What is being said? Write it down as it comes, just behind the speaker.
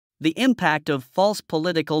The impact of false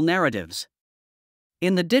political narratives.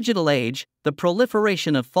 In the digital age, the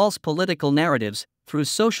proliferation of false political narratives, through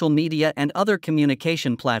social media and other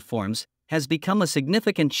communication platforms, has become a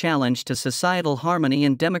significant challenge to societal harmony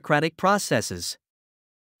and democratic processes.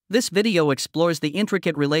 This video explores the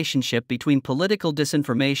intricate relationship between political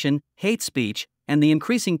disinformation, hate speech, and the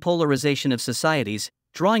increasing polarization of societies,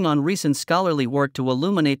 drawing on recent scholarly work to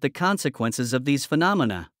illuminate the consequences of these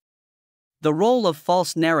phenomena. The role of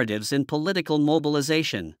false narratives in political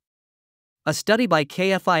mobilization. A study by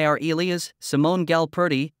Kfir Elias, Simone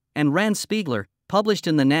Galperti, and Rand Spiegler, published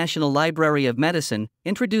in the National Library of Medicine,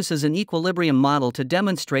 introduces an equilibrium model to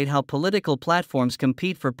demonstrate how political platforms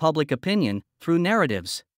compete for public opinion through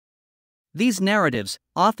narratives. These narratives,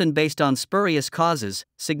 often based on spurious causes,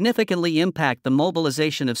 significantly impact the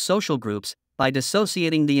mobilization of social groups by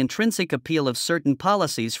dissociating the intrinsic appeal of certain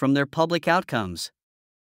policies from their public outcomes.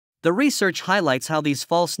 The research highlights how these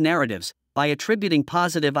false narratives, by attributing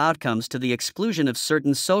positive outcomes to the exclusion of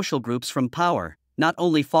certain social groups from power, not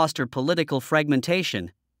only foster political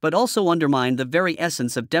fragmentation, but also undermine the very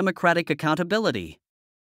essence of democratic accountability.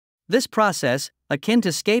 This process, akin to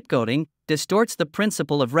scapegoating, distorts the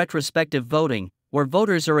principle of retrospective voting, where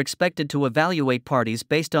voters are expected to evaluate parties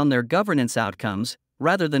based on their governance outcomes,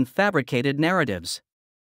 rather than fabricated narratives.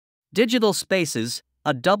 Digital spaces,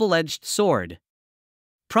 a double-edged sword.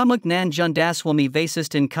 Pramukh Nanjundaswamy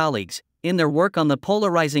Vasist and colleagues, in their work on the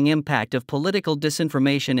polarizing impact of political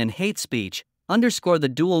disinformation and hate speech, underscore the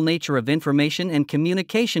dual nature of information and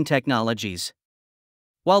communication technologies.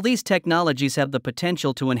 While these technologies have the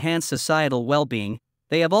potential to enhance societal well-being,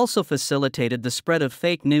 they have also facilitated the spread of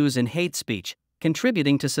fake news and hate speech,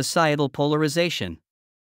 contributing to societal polarization.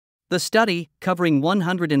 The study, covering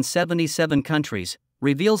 177 countries,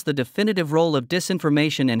 reveals the definitive role of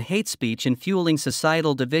disinformation and hate speech in fueling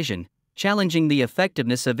societal division, challenging the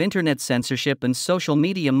effectiveness of internet censorship and social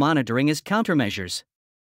media monitoring as countermeasures.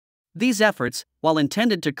 These efforts, while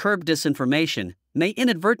intended to curb disinformation, may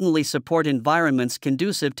inadvertently support environments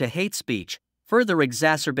conducive to hate speech, further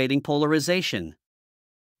exacerbating polarization.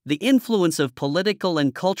 The influence of political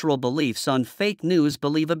and cultural beliefs on fake news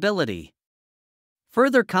believability.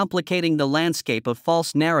 Further complicating the landscape of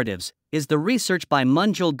false narratives is the research by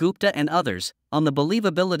Manjul Gupta and others on the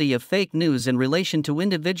believability of fake news in relation to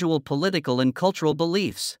individual political and cultural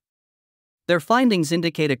beliefs. Their findings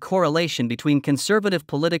indicate a correlation between conservative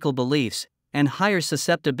political beliefs and higher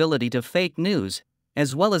susceptibility to fake news,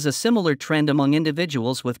 as well as a similar trend among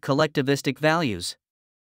individuals with collectivistic values.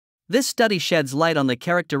 This study sheds light on the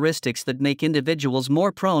characteristics that make individuals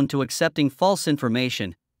more prone to accepting false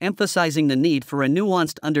information, emphasizing the need for a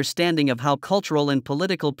nuanced understanding of how cultural and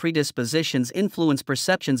political predispositions influence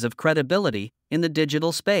perceptions of credibility in the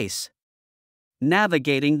digital space.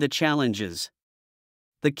 Navigating the challenges.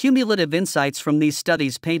 The cumulative insights from these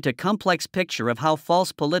studies paint a complex picture of how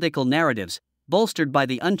false political narratives, bolstered by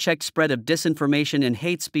the unchecked spread of disinformation and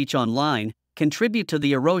hate speech online, contribute to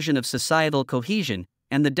the erosion of societal cohesion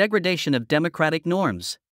and the degradation of democratic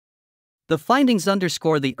norms. The findings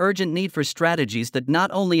underscore the urgent need for strategies that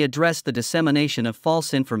not only address the dissemination of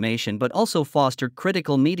false information but also foster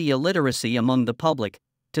critical media literacy among the public,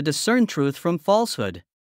 to discern truth from falsehood.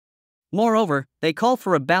 Moreover, they call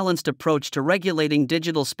for a balanced approach to regulating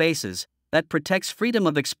digital spaces that protects freedom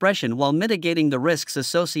of expression while mitigating the risks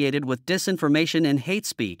associated with disinformation and hate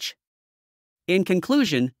speech. In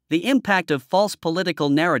conclusion, the impact of false political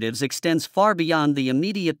narratives extends far beyond the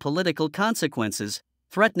immediate political consequences,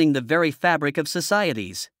 threatening the very fabric of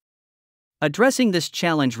societies. Addressing this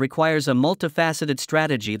challenge requires a multifaceted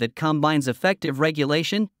strategy that combines effective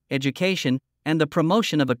regulation, education, and the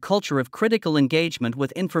promotion of a culture of critical engagement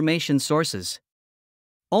with information sources.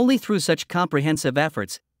 Only through such comprehensive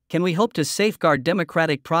efforts can we hope to safeguard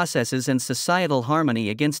democratic processes and societal harmony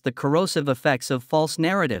against the corrosive effects of false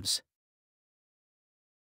narratives.